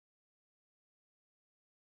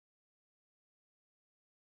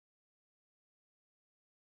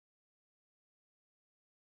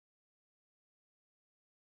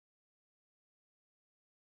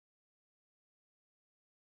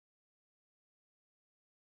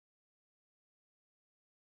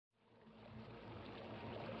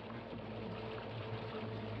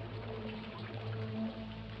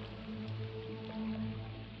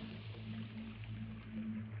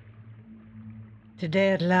Today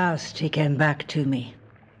at last he came back to me.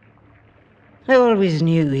 I always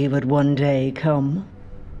knew he would one day come.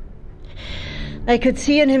 I could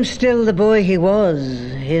see in him still the boy he was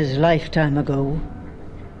his lifetime ago,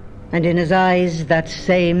 and in his eyes that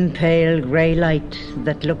same pale grey light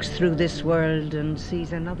that looks through this world and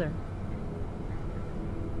sees another.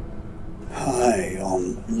 High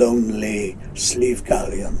on lonely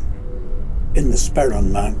Slievegallion, in the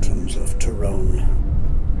Sperron Mountains of Tyrone,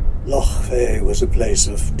 Loch Fay was a place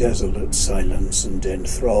of desolate silence and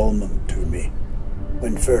enthrallment to me,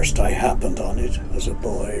 when first I happened on it as a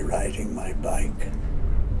boy riding my bike.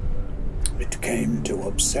 It came to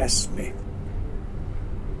obsess me.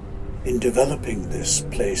 In developing this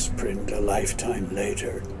place print a lifetime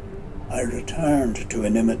later, I returned to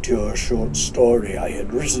an immature short story I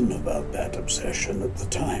had written about that obsession at the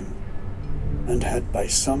time, and had by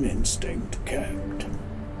some instinct kept.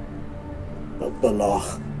 But the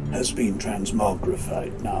loch has been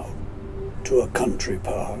transmogrified now to a country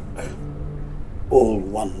park. All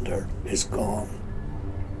wonder is gone.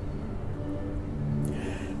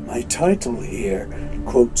 My title here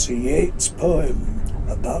quotes a Yeats poem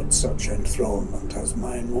about such enthrallment as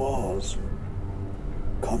mine was.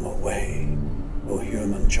 Come away, O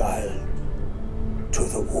human child, to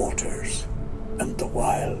the waters and the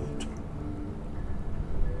wild.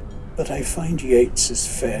 But I find Yeats's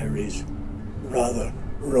fairies rather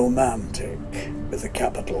romantic with a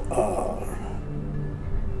capital R.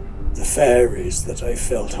 The fairies that I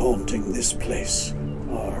felt haunting this place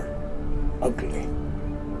are ugly,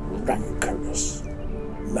 rancorous,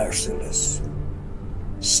 merciless,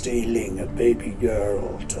 stealing a baby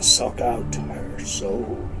girl to suck out her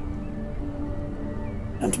soul.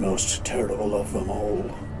 And most terrible of them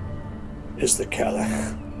all is the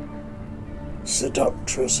Cailleach,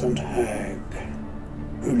 seductress and hag,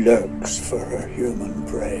 who lurks for her human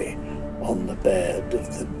prey on the bed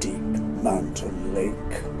of the deep mountain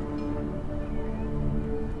lake.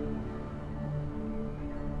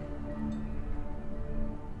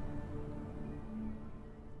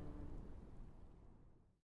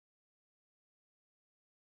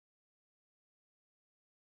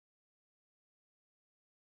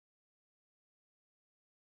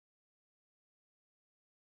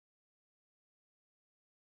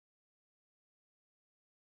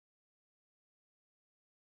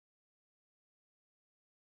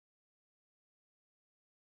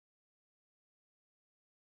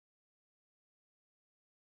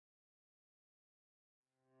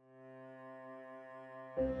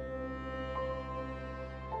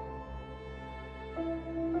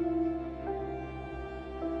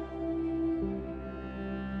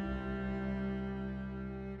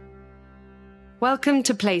 Welcome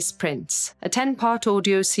to PlacePrints, a 10-part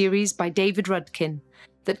audio series by David Rudkin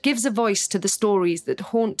that gives a voice to the stories that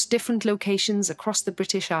haunt different locations across the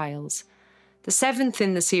British Isles. The 7th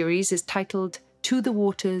in the series is titled To the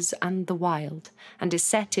Waters and the Wild and is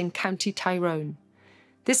set in County Tyrone.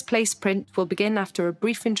 This PlacePrint will begin after a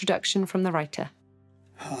brief introduction from the writer.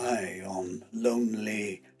 High on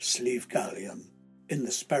lonely Slievegallion, in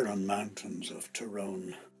the Sperron Mountains of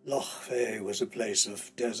Tyrone, Loch Fay was a place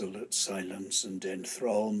of desolate silence and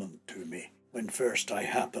enthrallment to me, when first I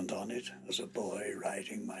happened on it as a boy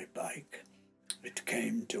riding my bike. It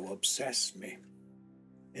came to obsess me.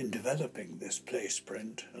 In developing this place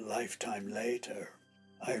print a lifetime later,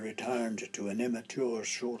 I returned to an immature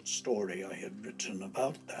short story I had written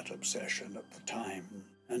about that obsession at the time,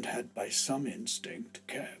 and had by some instinct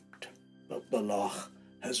kept. But the loch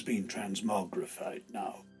has been transmogrified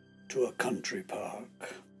now to a country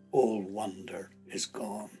park. All wonder is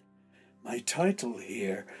gone. My title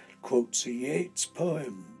here quotes a Yeats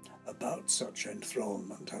poem about such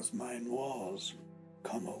enthrallment as mine was.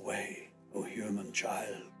 Come away, O human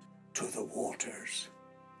child, to the waters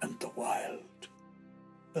and the wild.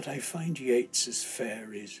 But I find Yeats's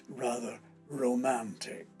fairies rather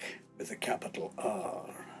romantic with a capital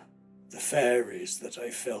R. The fairies that I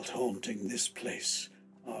felt haunting this place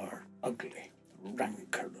are ugly,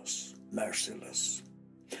 rancorous, merciless.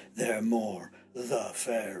 They're more the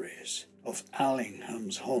fairies of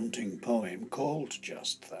Allingham's haunting poem called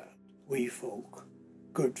just that. Wee folk,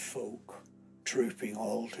 good folk, trooping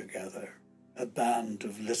all together, a band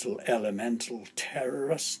of little elemental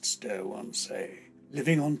terrorists, dare one say,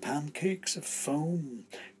 living on pancakes of foam,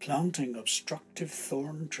 planting obstructive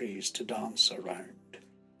thorn trees to dance around,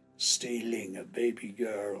 stealing a baby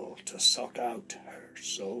girl to suck out her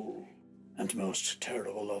soul. And most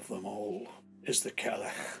terrible of them all is the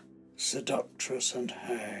Cailleach, seductress and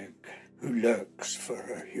hag, who lurks for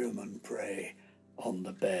her human prey on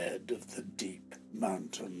the bed of the deep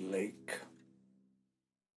mountain lake.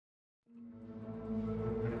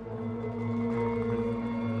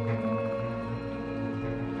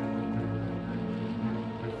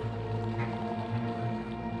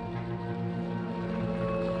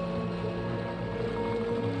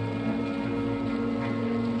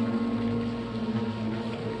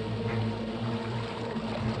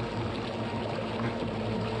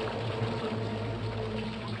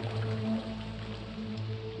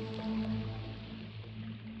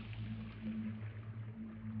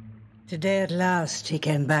 Today at last he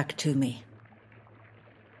came back to me.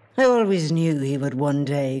 I always knew he would one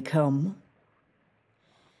day come.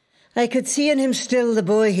 I could see in him still the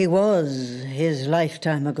boy he was his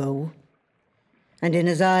lifetime ago, and in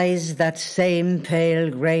his eyes that same pale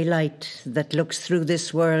grey light that looks through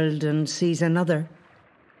this world and sees another.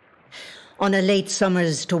 On a late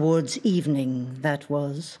summer's towards evening, that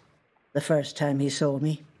was, the first time he saw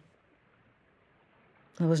me.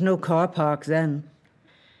 There was no car park then.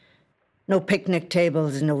 No picnic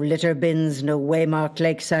tables, no litter bins, no waymarked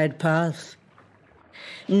lakeside path.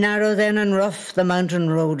 Narrow then and rough, the mountain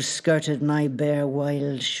road skirted my bare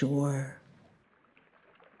wild shore.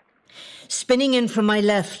 Spinning in from my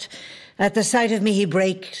left, at the sight of me he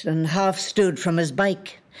braked and half stood from his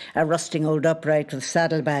bike, a rusting old upright with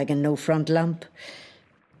saddlebag and no front lamp.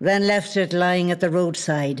 Then left it lying at the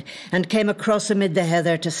roadside and came across amid the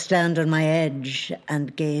heather to stand on my edge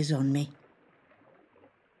and gaze on me.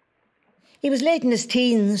 He was late in his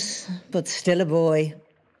teens, but still a boy.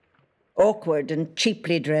 Awkward and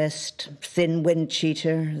cheaply dressed, thin wind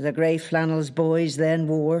cheater, the grey flannels boys then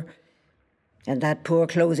wore, and that poor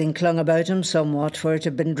clothing clung about him somewhat, for it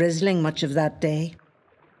had been drizzling much of that day.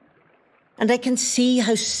 And I can see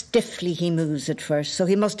how stiffly he moves at first, so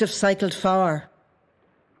he must have cycled far.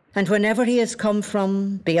 And whenever he has come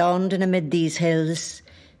from, beyond and amid these hills,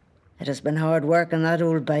 it has been hard work on that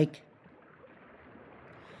old bike.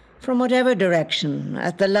 From whatever direction,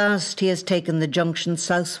 at the last he has taken the junction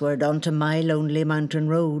southward onto my lonely mountain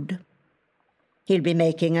road. He'll be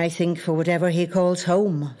making, I think, for whatever he calls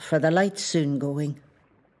home, for the light's soon going.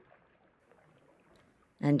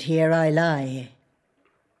 And here I lie,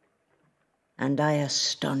 and I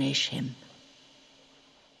astonish him.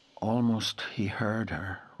 Almost he heard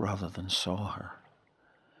her rather than saw her.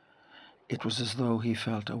 It was as though he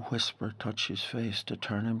felt a whisper touch his face to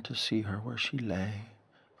turn him to see her where she lay,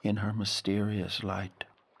 in her mysterious light.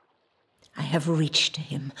 I have reached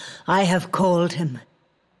him. I have called him.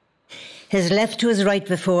 His left to his right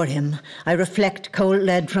before him, I reflect cold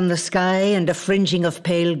lead from the sky and a fringing of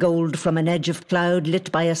pale gold from an edge of cloud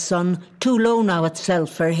lit by a sun too low now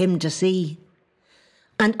itself for him to see.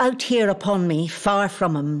 And out here upon me, far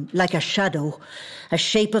from him, like a shadow, a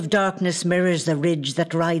shape of darkness mirrors the ridge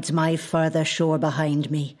that rides my farther shore behind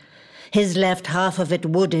me. His left half of it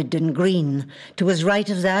wooded and green. To his right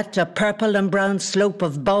of that, a purple and brown slope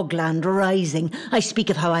of bogland rising. I speak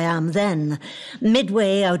of how I am then.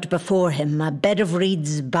 Midway out before him, a bed of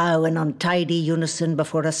reeds bow in untidy unison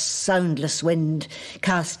before a soundless wind,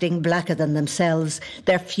 casting blacker than themselves,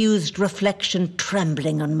 their fused reflection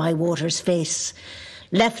trembling on my water's face.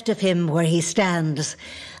 Left of him, where he stands,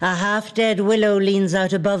 a half-dead willow leans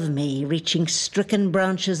out above me, reaching stricken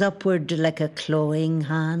branches upward like a clawing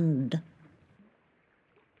hand.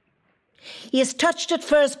 He is touched at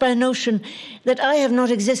first by a notion that I have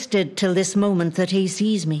not existed till this moment that he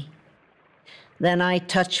sees me. Then I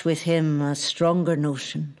touch with him a stronger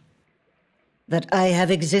notion, that I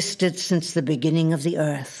have existed since the beginning of the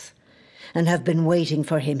earth, and have been waiting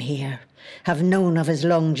for him here, have known of his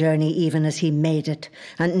long journey even as he made it,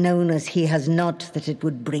 and known as he has not that it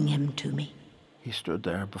would bring him to me. He stood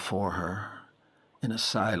there before her, in a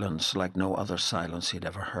silence like no other silence he'd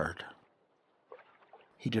ever heard.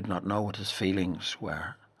 He did not know what his feelings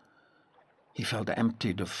were. He felt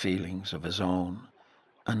emptied of feelings of his own,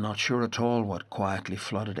 and not sure at all what quietly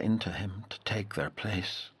flooded into him to take their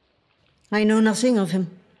place. I know nothing of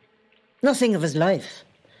him, nothing of his life.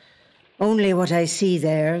 Only what I see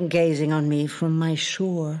there, gazing on me from my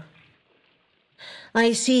shore.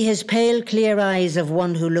 I see his pale, clear eyes of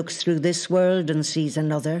one who looks through this world and sees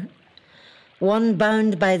another. One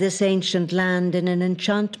bound by this ancient land in an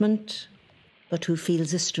enchantment, but who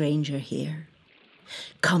feels a stranger here.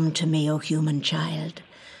 Come to me, O human child,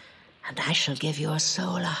 and I shall give your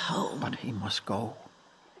soul a home. But he must go.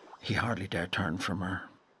 He hardly dare turn from her.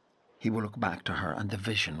 He will look back to her and the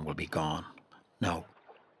vision will be gone. No.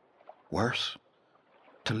 Worse,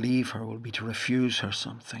 to leave her will be to refuse her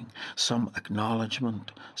something, some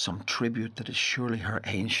acknowledgement, some tribute that is surely her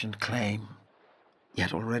ancient claim.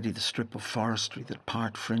 Yet already the strip of forestry that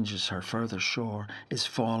part fringes her further shore is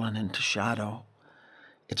fallen into shadow.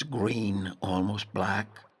 It's green, almost black.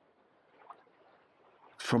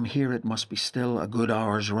 From here it must be still a good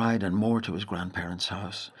hour's ride and more to his grandparents'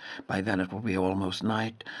 house. By then it will be almost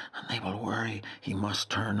night, and they will worry. He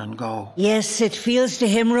must turn and go. Yes, it feels to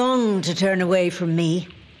him wrong to turn away from me.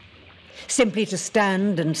 Simply to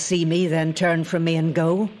stand and see me, then turn from me and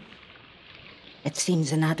go. It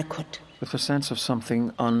seems inadequate. With a sense of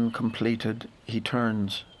something uncompleted, he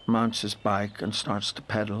turns, mounts his bike, and starts to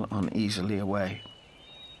pedal uneasily away.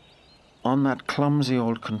 On that clumsy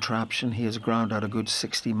old contraption he has ground out a good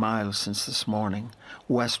 60 miles since this morning,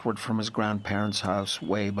 westward from his grandparents' house,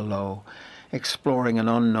 way below, exploring an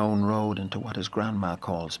unknown road into what his grandma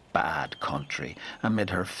calls bad country,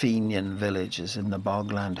 amid her Fenian villages in the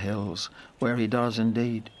bogland hills, where he does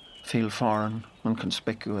indeed feel foreign and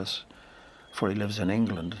conspicuous, for he lives in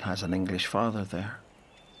England and has an English father there.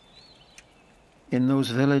 In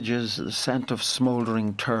those villages the scent of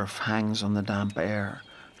smouldering turf hangs on the damp air,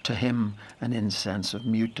 to him an incense of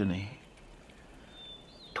mutiny.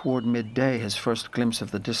 Toward midday, his first glimpse of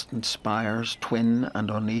the distant spires, twin and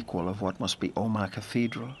unequal of what must be Omagh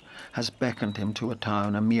Cathedral, has beckoned him to a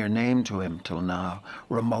town, a mere name to him till now,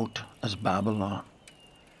 remote as Babylon.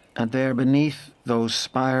 And there beneath those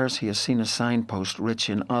spires he has seen a signpost rich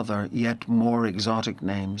in other, yet more exotic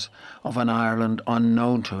names, of an Ireland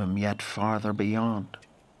unknown to him, yet farther beyond.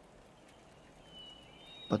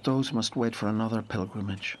 But those must wait for another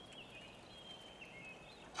pilgrimage.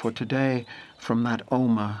 For today, from that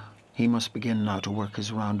Omagh, he must begin now to work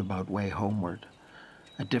his roundabout way homeward.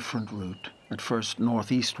 A different route, at first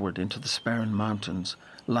northeastward into the Sperrin Mountains,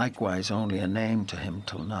 likewise only a name to him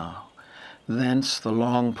till now. Thence the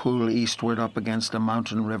long pool eastward up against a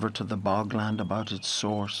mountain river to the bogland about its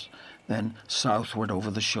source, then southward over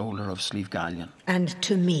the shoulder of Slievegallion. And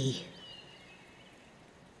to me.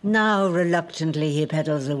 Now reluctantly he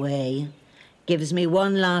pedals away, gives me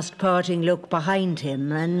one last parting look behind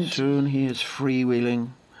him, and... Soon he is freewheeling,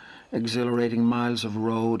 exhilarating miles of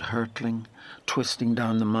road hurtling, twisting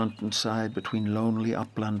down the mountainside between lonely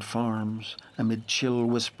upland farms, amid chill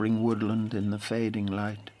whispering woodland in the fading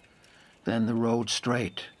light. Then the road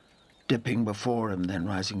straight, dipping before him, then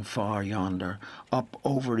rising far yonder, up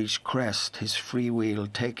over each crest, his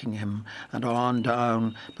freewheel taking him, and on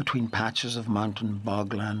down between patches of mountain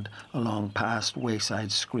bogland, along past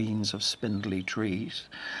wayside screens of spindly trees,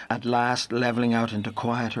 at last levelling out into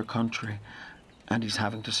quieter country, and he's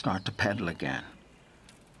having to start to pedal again.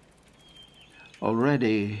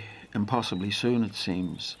 Already, impossibly soon it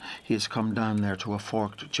seems, he has come down there to a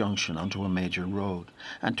forked junction onto a major road,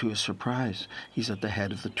 and to his surprise he's at the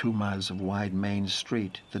head of the 2 miles of wide main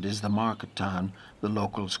street that is the market town the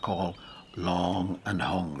locals call Long and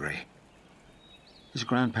Hungry. His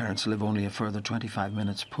grandparents live only a further 25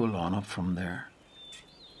 minutes pull on up from there.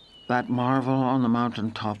 That marvel on the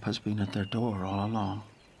mountain top has been at their door all along.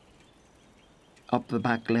 Up the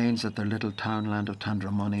back lanes at their little townland of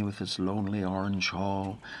Tandramoney with its lonely orange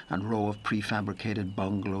hall and row of prefabricated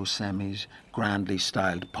bungalow semis, grandly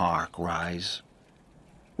styled park rise.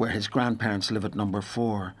 Where his grandparents live at number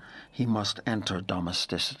 4, he must enter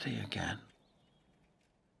domesticity again.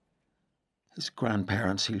 His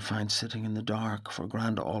grandparents he'll find sitting in the dark, for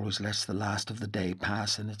Granda always lets the last of the day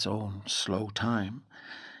pass in its own slow time.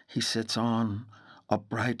 He sits on,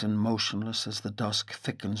 upright and motionless as the dusk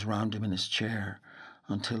thickens round him in his chair,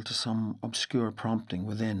 until to some obscure prompting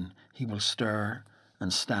within he will stir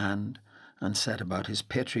and stand and set about his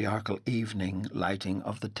patriarchal evening lighting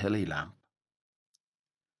of the Tilly lamp.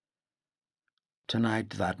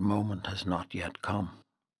 Tonight that moment has not yet come.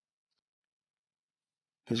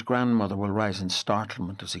 His grandmother will rise in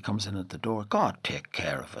startlement as he comes in at the door. God take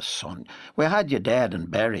care of us, son. We had you dead and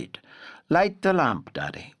buried. Light the lamp,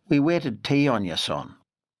 Daddy. We waited tea on you, son.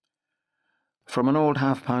 From an old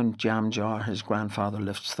half-pound jam jar his grandfather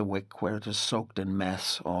lifts the wick where it is soaked in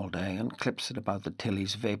mess all day and clips it about the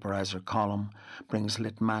Tilly's vaporizer column, brings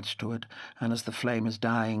lit match to it, and as the flame is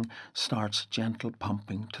dying, starts gentle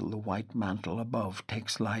pumping till the white mantle above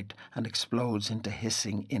takes light and explodes into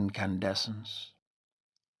hissing incandescence.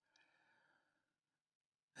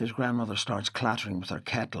 His grandmother starts clattering with her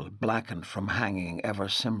kettle, blackened from hanging ever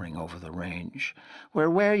simmering over the range. Where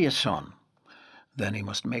were you, son? Then he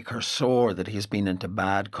must make her sore that he has been into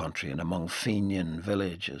bad country and among Fenian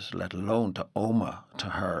villages, let alone to Omagh, to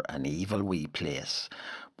her an evil wee place.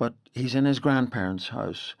 But he's in his grandparents'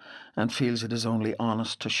 house, and feels it is only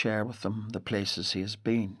honest to share with them the places he has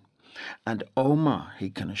been. And Omagh, he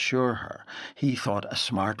can assure her, he thought a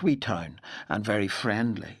smart wee town, and very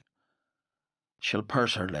friendly. She'll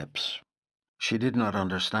purse her lips. She did not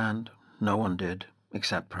understand. No one did,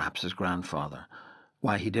 except perhaps his grandfather.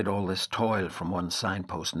 Why he did all this toil from one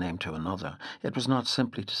signpost name to another. It was not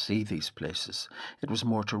simply to see these places. It was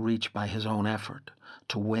more to reach by his own effort,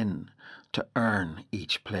 to win, to earn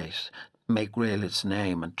each place, make real its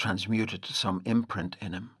name and transmute it to some imprint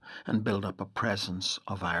in him, and build up a presence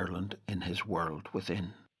of Ireland in his world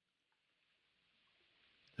within.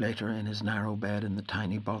 Later, in his narrow bed in the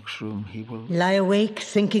tiny box room, he will lie awake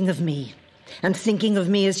thinking of me, and thinking of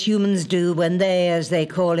me as humans do when they, as they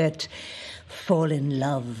call it, fall in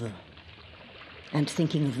love. and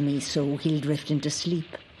thinking of me so, he'll drift into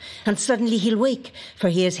sleep. And suddenly he'll wake, for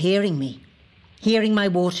he is hearing me, hearing my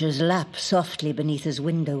waters lap softly beneath his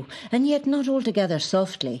window, and yet not altogether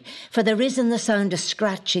softly, for there is in the sound a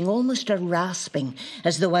scratching, almost a rasping,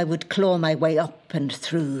 as though I would claw my way up and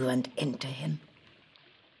through and into him.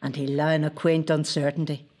 And he'll lie in a quaint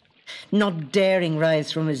uncertainty, not daring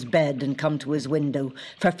rise from his bed and come to his window,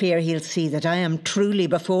 for fear he'll see that I am truly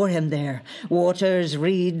before him there, waters,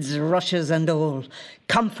 reeds, rushes and all,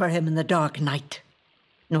 come for him in the dark night,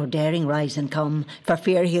 nor daring rise and come, for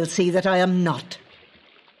fear he'll see that I am not.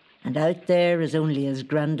 And out there is only his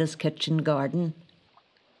grandest kitchen garden,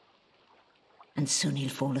 and soon he'll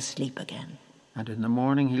fall asleep again. And in the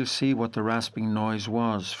morning he'll see what the rasping noise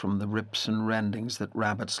was from the rips and rendings that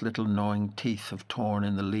rabbits' little gnawing teeth have torn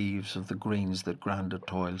in the leaves of the greens that Granda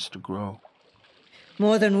toils to grow.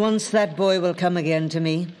 More than once that boy will come again to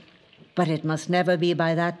me, but it must never be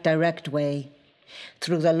by that direct way,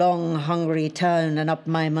 through the long, hungry town and up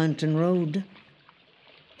my mountain road.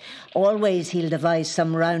 Always he'll devise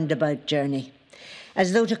some roundabout journey,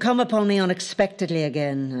 as though to come upon me unexpectedly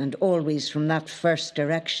again, and always from that first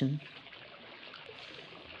direction.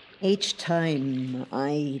 Each time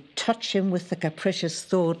I touch him with the capricious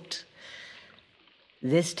thought,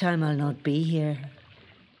 this time I'll not be here.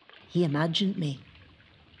 He imagined me.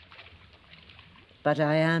 But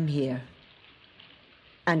I am here,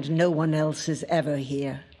 and no one else is ever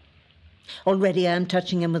here. Already I am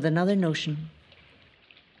touching him with another notion.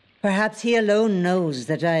 Perhaps he alone knows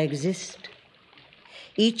that I exist.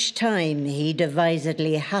 Each time he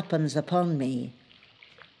devisedly happens upon me,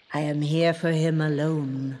 I am here for him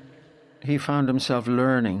alone. He found himself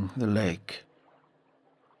learning the lake,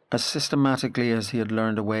 as systematically as he had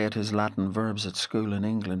learned away at his Latin verbs at school in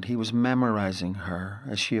England. He was memorizing her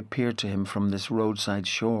as she appeared to him from this roadside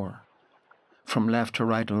shore, from left to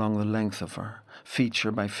right along the length of her,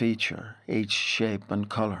 feature by feature, each shape and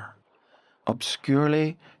colour.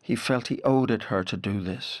 Obscurely, he felt he owed it her to do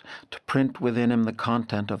this, to print within him the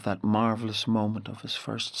content of that marvellous moment of his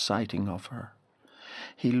first sighting of her.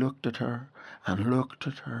 He looked at her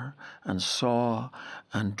and saw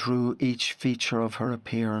and drew each feature of her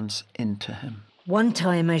appearance into him. One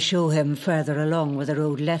time I show him further along where the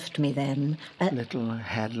road left me then. A little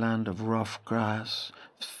headland of rough grass,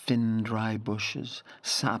 thin dry bushes,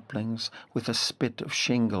 saplings with a spit of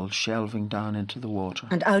shingle shelving down into the water.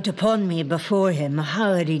 And out upon me before him,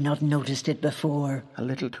 how had he not noticed it before? A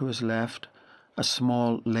little to his left, a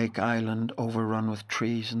small lake island overrun with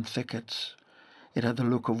trees and thickets. It had the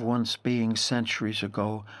look of once being, centuries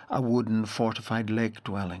ago, a wooden fortified lake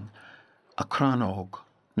dwelling, a crannog,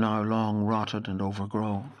 now long rotted and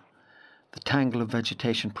overgrown. The tangle of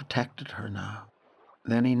vegetation protected her now.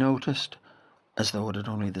 Then he noticed, as though it had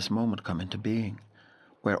only this moment come into being,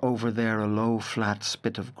 where over there a low flat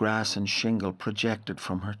spit of grass and shingle projected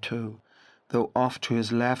from her too, though off to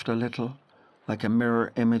his left a little, like a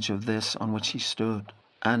mirror image of this on which he stood.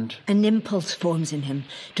 And an impulse forms in him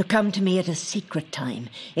to come to me at a secret time,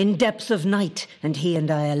 in depths of night, and he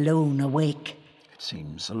and I alone awake. It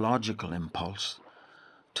seems a logical impulse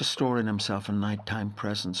to store in himself a nighttime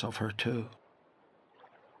presence of her too.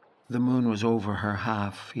 The moon was over her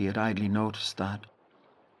half. He had idly noticed that.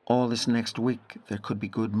 All this next week there could be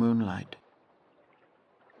good moonlight.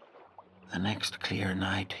 The next clear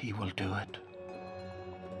night he will do it.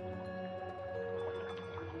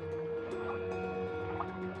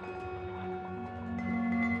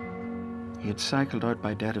 He had cycled out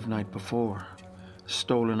by dead of night before,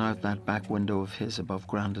 stolen out that back window of his above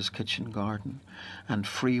Granda's kitchen garden, and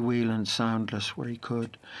freewheeling soundless where he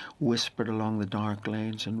could, whispered along the dark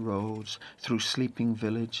lanes and roads, through sleeping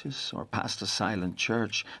villages, or past a silent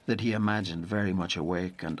church that he imagined very much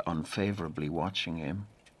awake and unfavourably watching him.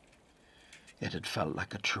 It had felt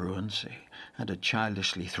like a truancy, and had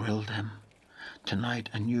childishly thrilled him. Tonight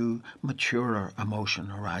a new, maturer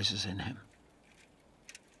emotion arises in him.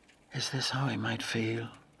 Is this how he might feel,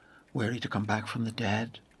 were he to come back from the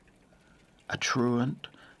dead? A truant,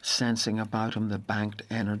 sensing about him the banked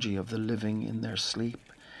energy of the living in their sleep,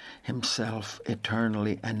 himself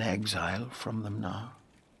eternally an exile from them now.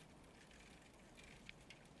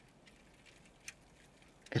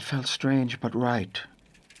 It felt strange but right.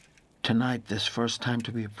 Tonight, this first time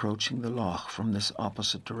to be approaching the loch from this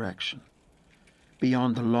opposite direction.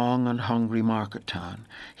 Beyond the long and hungry market town,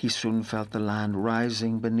 he soon felt the land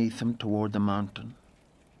rising beneath him toward the mountain.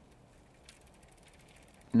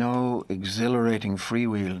 No exhilarating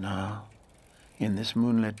freewheel now. In this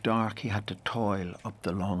moonlit dark, he had to toil up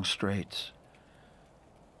the long straights.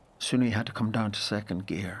 Soon he had to come down to second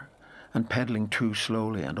gear, and pedalling too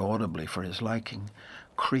slowly and audibly for his liking,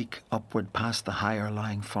 creek upward past the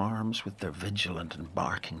higher-lying farms with their vigilant and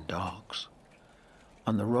barking dogs.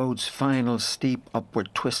 On the road's final steep upward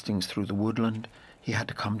twistings through the woodland, he had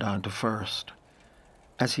to come down to first.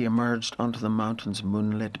 As he emerged onto the mountain's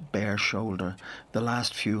moonlit bare shoulder, the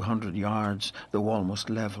last few 100 yards, though almost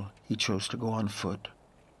level, he chose to go on foot,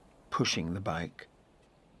 pushing the bike.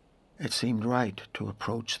 It seemed right to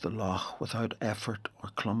approach the loch without effort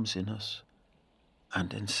or clumsiness,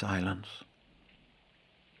 and in silence.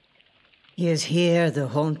 He is here, the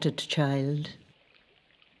haunted child.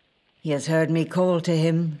 He has heard me call to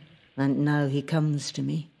him, and now he comes to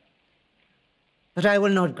me. But I will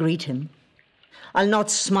not greet him. I'll not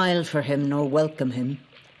smile for him nor welcome him.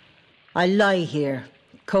 I'll lie here,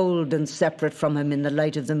 cold and separate from him in the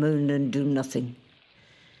light of the moon, and do nothing.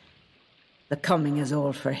 The coming is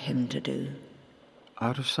all for him to do.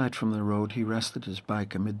 Out of sight from the road, he rested his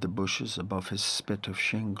bike amid the bushes above his spit of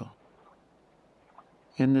shingle.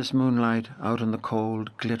 In this moonlight, out in the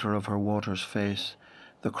cold glitter of her water's face,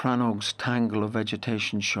 the Cranog's tangle of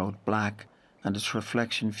vegetation showed black, and its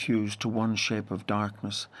reflection fused to one shape of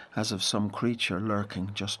darkness, as of some creature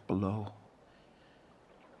lurking just below.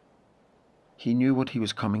 He knew what he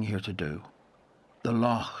was coming here to do. The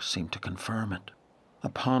loch seemed to confirm it.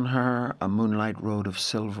 Upon her, a moonlight road of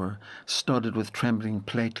silver, studded with trembling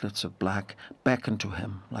platelets of black, beckoned to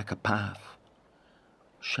him like a path.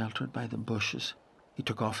 Sheltered by the bushes, he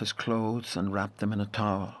took off his clothes and wrapped them in a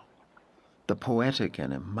towel. The poetic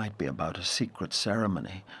in him might be about a secret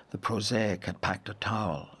ceremony. The prosaic had packed a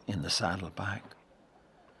towel in the saddlebag.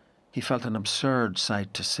 He felt an absurd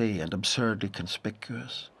sight to see, and absurdly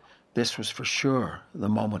conspicuous. This was for sure the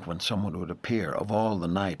moment when someone would appear of all the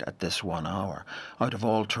night at this 1 hour, out of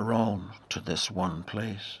all Tyrone to this one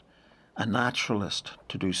place. A naturalist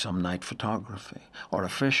to do some night photography, or a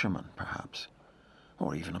fisherman, perhaps,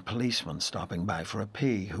 or even a policeman stopping by for a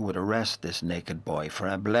pee who would arrest this naked boy for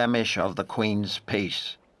a blemish of the Queen's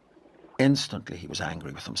peace. Instantly he was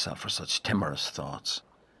angry with himself for such timorous thoughts.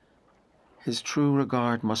 His true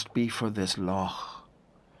regard must be for this loch.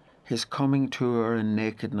 His coming to her in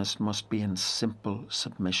nakedness must be in simple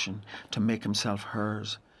submission, to make himself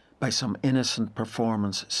hers, by some innocent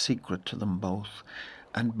performance secret to them both,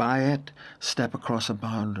 and by it step across a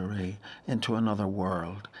boundary into another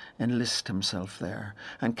world, enlist himself there,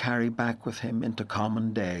 and carry back with him into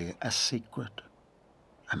common day a secret,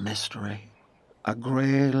 a mystery, a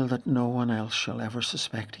grail that no one else shall ever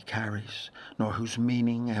suspect he carries, nor whose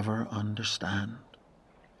meaning ever understand.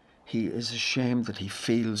 He is ashamed that he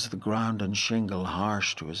feels the ground and shingle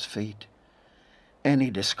harsh to his feet. Any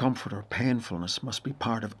discomfort or painfulness must be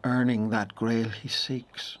part of earning that grail he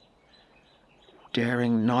seeks.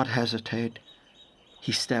 Daring not hesitate,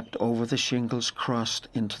 he stepped over the shingle's crust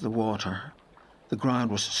into the water. The ground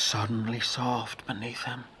was suddenly soft beneath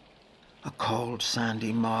him. A cold,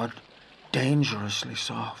 sandy mud, dangerously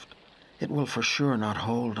soft. It will for sure not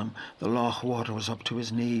hold him. The loch water was up to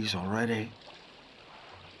his knees already.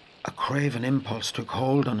 A craven impulse took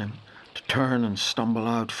hold on him to turn and stumble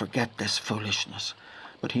out, forget this foolishness.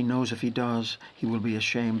 But he knows if he does, he will be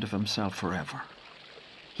ashamed of himself forever.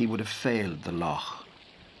 He would have failed the loch.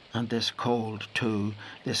 And this cold, too,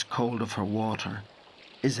 this cold of her water,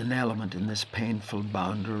 is an element in this painful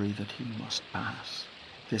boundary that he must pass.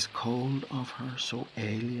 This cold of her, so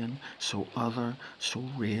alien, so other, so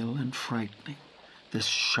real and frightening. This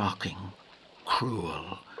shocking,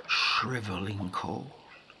 cruel, shriveling cold.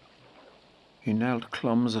 He knelt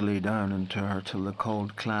clumsily down into her till the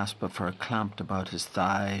cold clasp of her clamped about his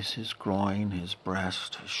thighs, his groin, his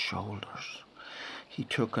breast, his shoulders. He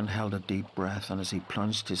took and held a deep breath, and as he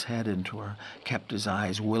plunged his head into her, kept his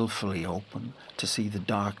eyes willfully open to see the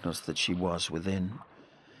darkness that she was within.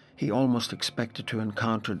 He almost expected to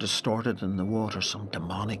encounter distorted in the water some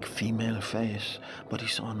demonic female face, but he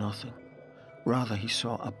saw nothing. Rather, he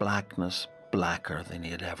saw a blackness blacker than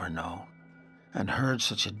he had ever known, and heard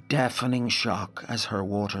such a deafening shock as her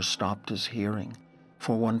water stopped his hearing.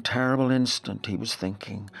 For one terrible instant he was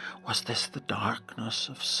thinking, was this the darkness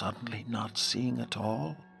of suddenly not seeing at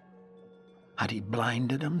all? Had he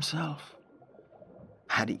blinded himself?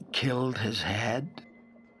 Had he killed his head?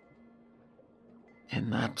 In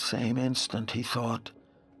that same instant he thought,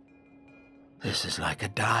 this is like a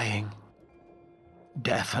dying.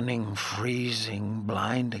 Deafening, freezing,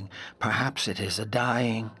 blinding. Perhaps it is a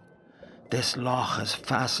dying. This loch has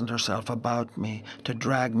fastened herself about me to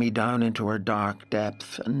drag me down into her dark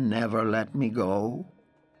depth and never let me go.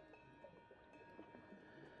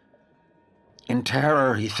 In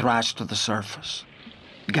terror, he thrashed to the surface.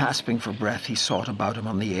 Gasping for breath, he sought about him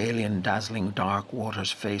on the alien, dazzling dark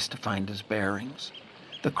water's face to find his bearings.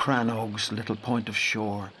 The Cranog's little point of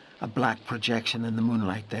shore, a black projection in the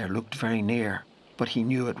moonlight there, looked very near, but he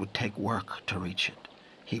knew it would take work to reach it.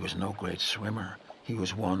 He was no great swimmer. He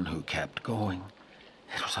was one who kept going.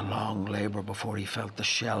 It was a long labour before he felt the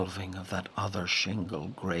shelving of that other shingle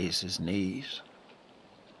graze his knees.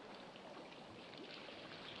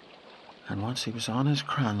 And once he was on his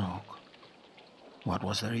Cranog, what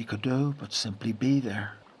was there he could do but simply be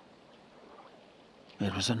there?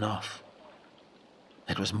 It was enough.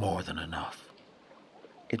 It was more than enough.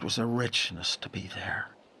 It was a richness to be there.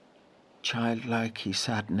 Childlike, he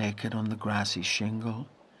sat naked on the grassy shingle,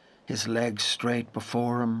 his legs straight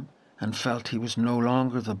before him, and felt he was no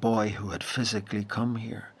longer the boy who had physically come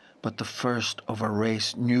here, but the first of a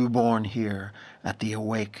race newborn here at the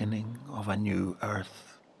awakening of a new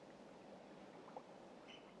earth.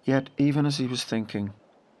 Yet, even as he was thinking,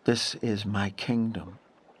 "This is my kingdom,"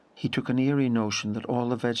 he took an eerie notion that all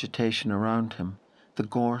the vegetation around him, the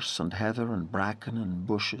gorse and heather and bracken and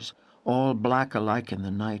bushes, all black alike in the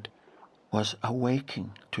night, was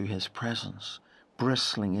awaking to his presence,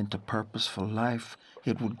 bristling into purposeful life.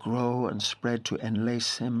 It would grow and spread to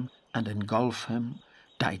enlace him and engulf him,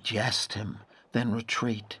 digest him, then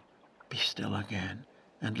retreat, be still again,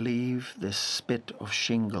 and leave this spit of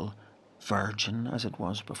shingle virgin as it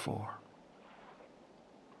was before.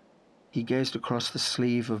 He gazed across the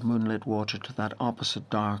sleeve of moonlit water to that opposite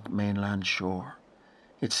dark mainland shore.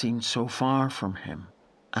 It seemed so far from him,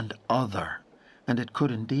 and other, and it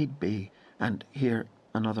could indeed be, and here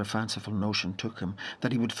another fanciful notion took him,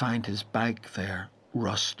 that he would find his bike there,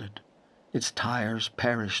 rusted, its tires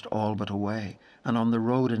perished all but away, and on the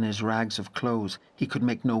road in his rags of clothes he could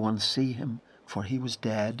make no one see him, for he was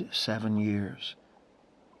dead 7 years,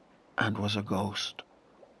 and was a ghost.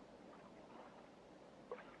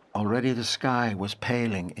 Already the sky was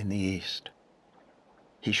paling in the east.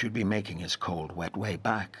 He should be making his cold, wet way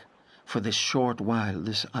back. For this short while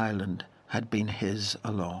this island had been his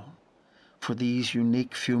alone. For these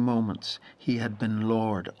unique few moments he had been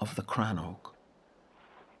lord of the Cranog.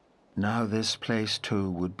 Now this place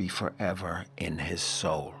too would be forever in his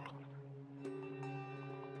soul.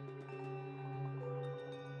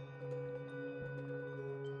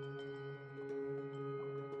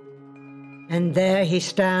 And there he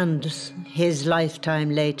stands, his lifetime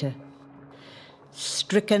later,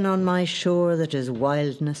 stricken on my shore that is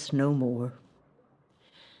wildness no more.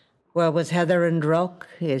 Where was heather and rock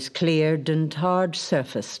is cleared and hard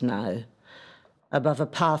surfaced now, above a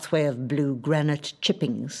pathway of blue granite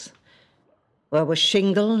chippings. Where was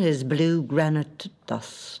shingle is blue granite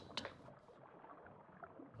dust.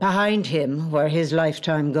 Behind him, where his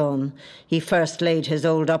lifetime gone, he first laid his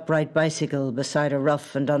old upright bicycle beside a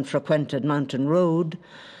rough and unfrequented mountain road,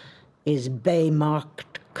 is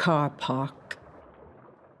bay-marked car park.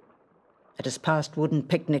 It has past wooden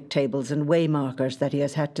picnic tables and waymarkers that he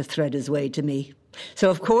has had to thread his way to me. So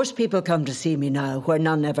of course people come to see me now, where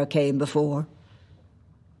none ever came before.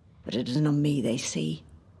 But it is not me they see.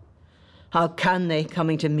 How can they,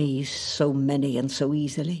 coming to me, so many and so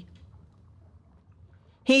easily?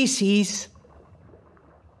 He sees,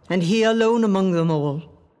 and he alone among them all,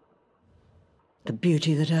 the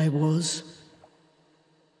beauty that I was.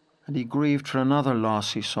 And he grieved for another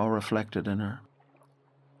loss he saw reflected in her.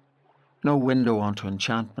 No window onto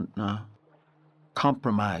enchantment now,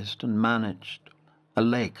 compromised and managed, a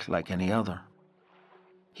lake like any other.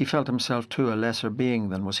 He felt himself too a lesser being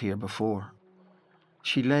than was here before.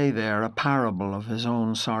 She lay there, a parable of his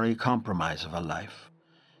own sorry compromise of a life,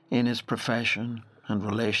 in his profession and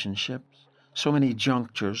relationships, so many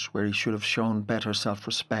junctures where he should have shown better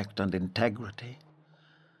self-respect and integrity.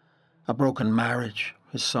 A broken marriage,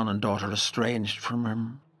 his son and daughter estranged from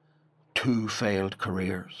him, 2 failed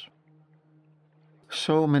careers.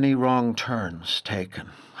 So many wrong turns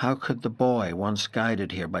taken. How could the boy, once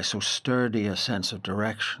guided here by so sturdy a sense of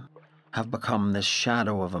direction, have become this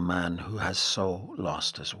shadow of a man who has so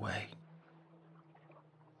lost his way?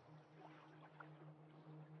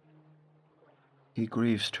 He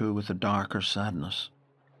grieves too with a darker sadness.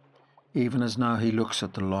 Even as now he looks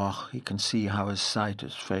at the loch, he can see how his sight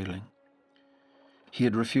is failing. He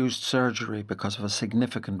had refused surgery because of a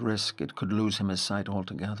significant risk it could lose him his sight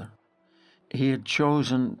altogether. He had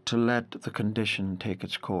chosen to let the condition take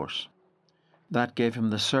its course. That gave him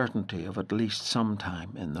the certainty of at least some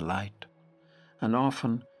time in the light. And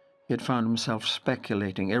often he had found himself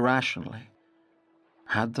speculating irrationally.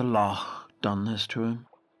 Had the loch done this to him?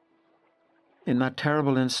 In that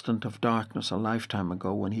terrible instant of darkness a lifetime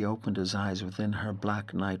ago, when he opened his eyes within her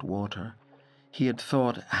black night water, he had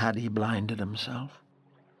thought, had he blinded himself?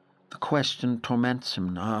 The question torments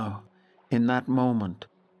him now. In that moment,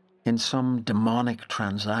 In some demonic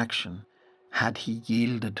transaction, had he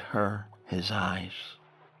yielded her his eyes?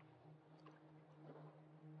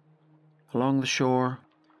 Along the shore,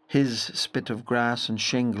 his spit of grass and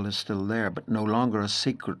shingle is still there, but no longer a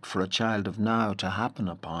secret for a child of now to happen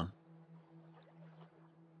upon.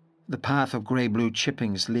 The path of grey-blue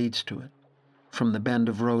chippings leads to it. From the bend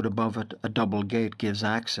of road above it, a double gate gives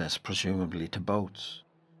access, presumably to boats.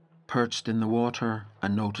 Perched in the water, a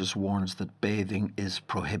notice warns that bathing is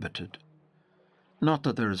prohibited. Not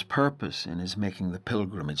that there is purpose in his making the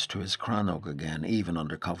pilgrimage to his crannog again, even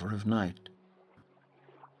under cover of night.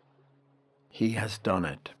 He has done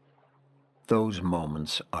it. Those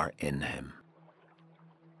moments are in him.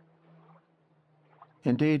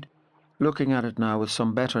 Indeed, looking at it now with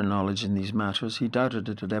some better knowledge in these matters, he doubted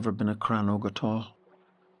it had ever been a crannog at all.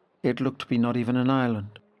 It looked to be not even an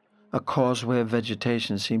island. A causeway of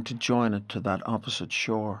vegetation seemed to join it to that opposite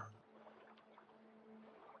shore.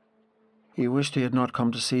 He wished he had not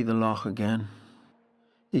come to see the loch again.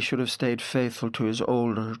 He should have stayed faithful to his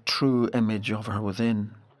older, true image of her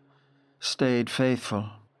within. Stayed faithful.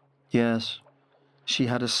 Yes, she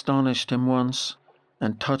had astonished him once,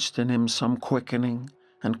 and touched in him some quickening,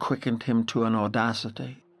 and quickened him to an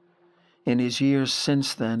audacity. In his years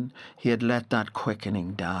since then, he had let that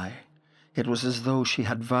quickening die. It was as though she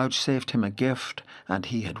had vouchsafed him a gift, and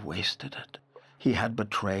he had wasted it. He had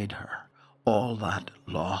betrayed her. All that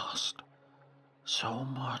lost. So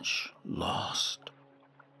much lost.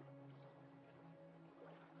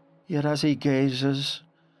 Yet as he gazes,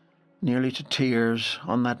 nearly to tears,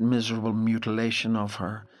 on that miserable mutilation of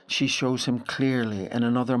her, she shows him clearly, in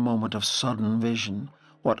another moment of sudden vision,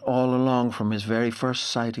 what all along from his very first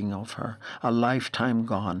sighting of her, a lifetime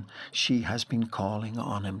gone, she has been calling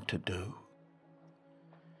on him to do.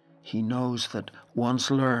 He knows that,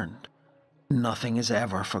 once learned, nothing is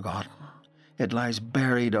ever forgotten. It lies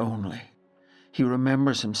buried only. He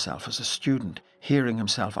remembers himself as a student, hearing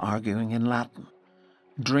himself arguing in Latin.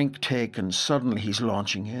 Drink taken, suddenly he's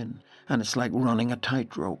launching in, and it's like running a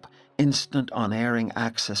tightrope. Instant unerring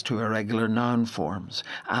access to irregular noun forms,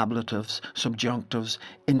 ablatives, subjunctives,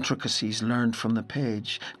 intricacies learned from the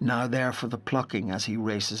page, now there for the plucking as he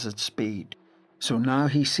races at speed. So now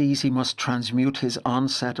he sees he must transmute his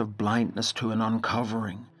onset of blindness to an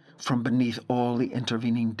uncovering, from beneath all the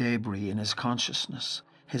intervening debris in his consciousness,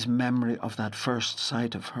 his memory of that first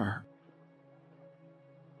sight of her.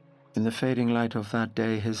 In the fading light of that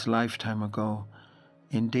day, his lifetime ago,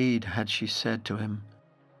 indeed had she said to him,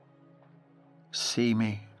 "See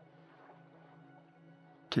me."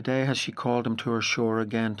 Today has she called him to her shore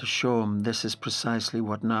again to show him this is precisely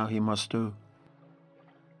what now he must do.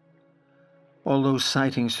 All those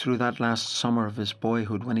sightings through that last summer of his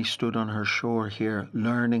boyhood when he stood on her shore here,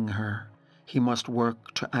 learning her, he must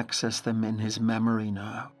work to access them in his memory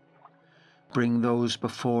now. Bring those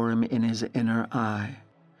before him in his inner eye.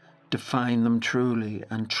 Define them truly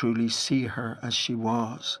and truly see her as she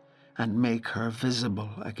was and make her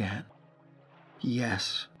visible again.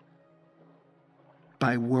 Yes.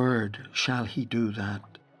 By word shall he do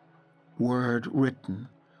that. Word written,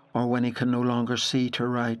 or when he can no longer see to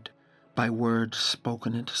write, by word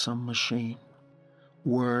spoken into some machine.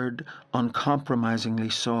 Word uncompromisingly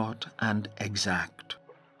sought and exact.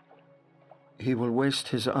 He will waste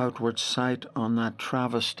his outward sight on that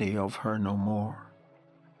travesty of her no more.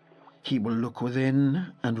 He will look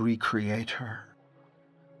within and recreate her.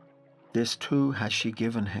 This too has she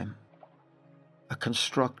given him, a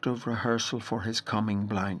constructive rehearsal for his coming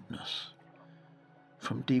blindness.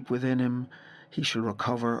 From deep within him he shall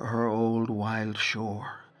recover her old wild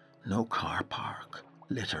shore. No car park,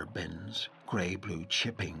 litter bins, grey-blue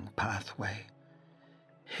chipping pathway.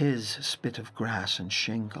 His spit of grass and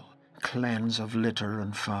shingle, cleanse of litter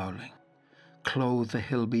and fouling. Clothe the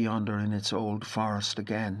hill beyonder in its old forest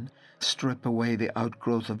again. Strip away the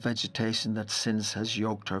outgrowth of vegetation that since has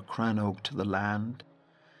yoked her crannog to the land.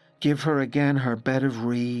 Give her again her bed of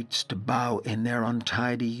reeds to bow in their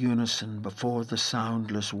untidy unison before the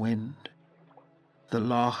soundless wind. The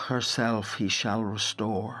loch herself he shall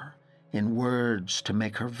restore, in words to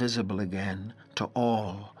make her visible again to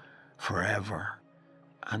all, forever,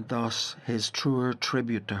 and thus his truer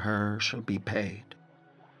tribute to her shall be paid.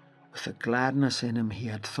 With a gladness in him he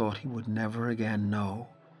had thought he would never again know,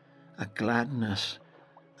 a gladness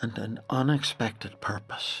and an unexpected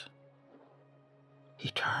purpose.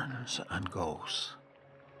 He turns and goes.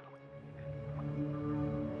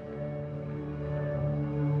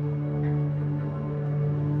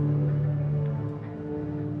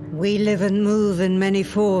 We live and move in many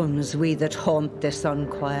forms, we that haunt this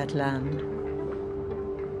unquiet land.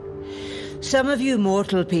 Some of you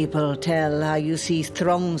mortal people tell how you see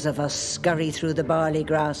throngs of us scurry through the barley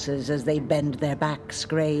grasses as they bend their backs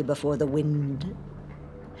grey before the wind.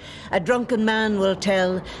 A drunken man will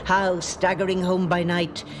tell how, staggering home by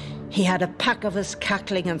night, he had a pack of us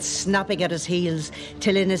cackling and snapping at his heels,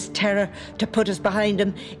 till in his terror to put us behind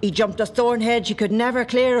him, he jumped a thorn hedge he could never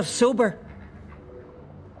clear of sober.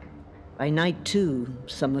 By night too,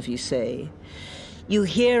 some of you say, you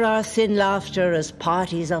hear our thin laughter as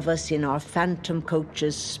parties of us in our phantom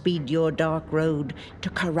coaches speed your dark road to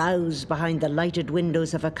carouse behind the lighted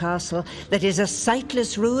windows of a castle that is a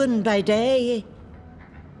sightless ruin by day.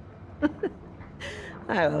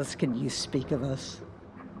 How else can you speak of us?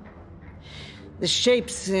 The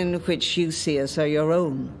shapes in which you see us are your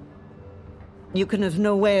own. You can have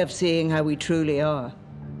no way of seeing how we truly are.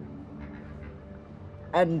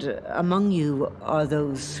 And among you are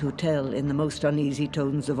those who tell in the most uneasy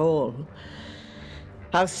tones of all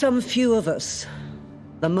how some few of us,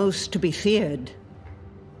 the most to be feared,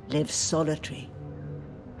 live solitary,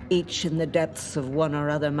 each in the depths of one or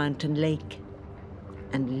other mountain lake,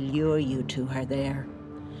 and lure you to her there,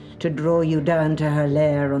 to draw you down to her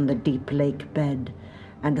lair on the deep lake bed,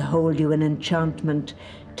 and hold you in enchantment,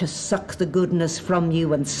 to suck the goodness from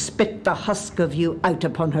you and spit the husk of you out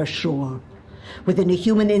upon her shore. Within a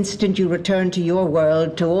human instant you return to your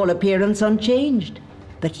world, to all appearance unchanged.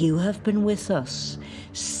 But you have been with us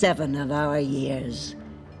 7 of our years,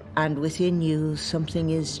 and within you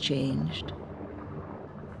something is changed.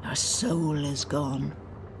 Our soul is gone.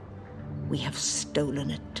 We have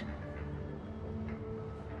stolen it.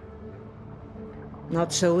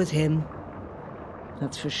 Not so with him,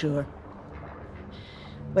 that's for sure.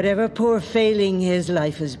 Whatever poor failing his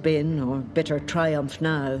life has been, or bitter triumph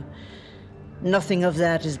now, nothing of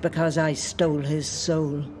that is because I stole his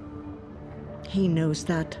soul. He knows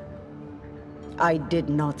that. I did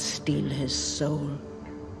not steal his soul.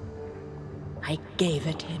 I gave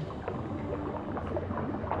it him.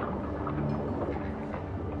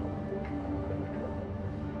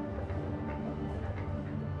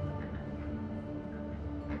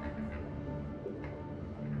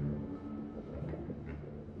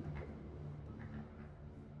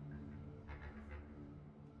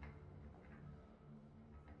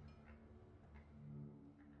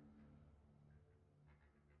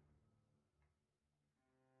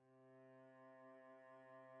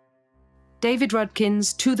 David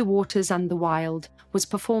Rudkin's To the Waters and the Wild was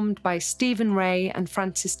performed by Stephen Rea and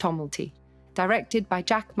Francis Tomelty, directed by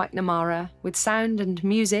Jack McNamara, with sound and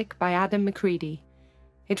music by Adam McCready.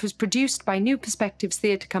 It was produced by New Perspectives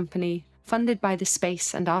Theatre Company, funded by the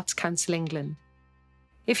Space and Arts Council England.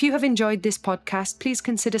 If you have enjoyed this podcast, please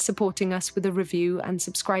consider supporting us with a review and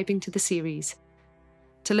subscribing to the series.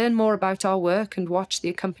 To learn more about our work and watch the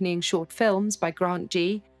accompanying short films by Grant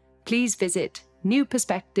G, please visit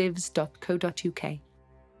newperspectives.co.uk.